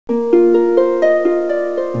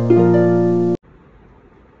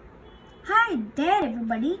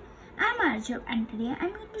everybody, I'm Arjav and today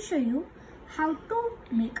I'm going to show you how to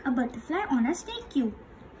make a butterfly on a snake cube.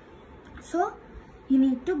 So you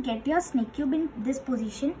need to get your snake cube in this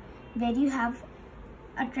position where you have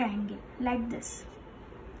a triangle like this.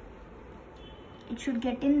 It should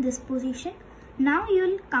get in this position. Now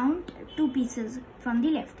you'll count two pieces from the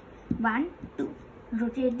left. 1, 2.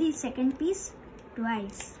 Rotate the second piece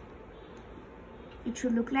twice. It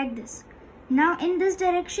should look like this. Now in this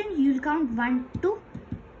direction you'll count 1, 2.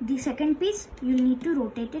 The second piece you'll need to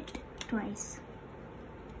rotate it twice.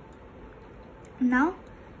 Now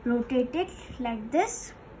rotate it like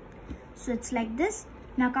this. So it's like this.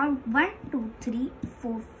 Now count 1, 2, 3,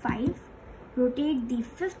 4, 5. Rotate the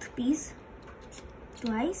fifth piece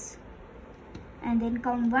twice. And then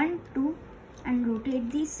count 1, 2 and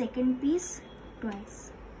rotate the second piece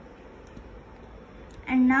twice.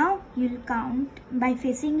 And now you'll count by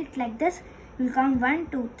facing it like this. You'll count 1,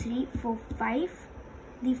 2, 3, 4, 5.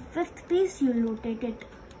 The fifth piece you'll rotate it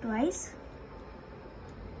twice.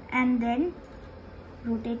 And then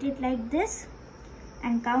rotate it like this.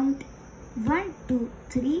 And count 1, 2,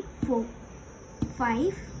 3, 4,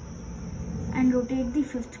 5. And rotate the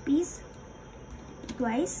fifth piece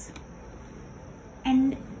twice.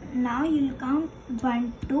 And now you'll count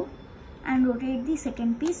 1, 2 and rotate the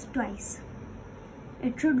second piece twice.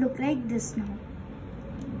 It should look like this now.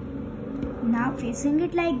 Now facing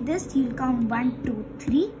it like this, you'll count 1, 2,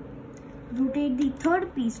 3. Rotate the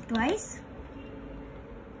third piece twice.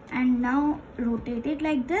 And now rotate it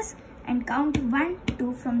like this and count 1,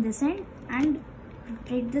 2 from this end and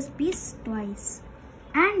rotate this piece twice.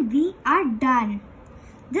 And we are done.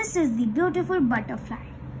 This is the beautiful butterfly.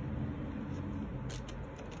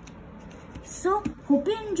 So hope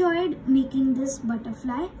you enjoyed making this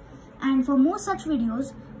butterfly, and for more such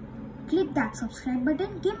videos click that subscribe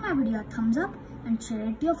button, give my video a thumbs up and share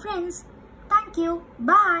it to your friends. Thank you.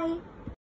 Bye.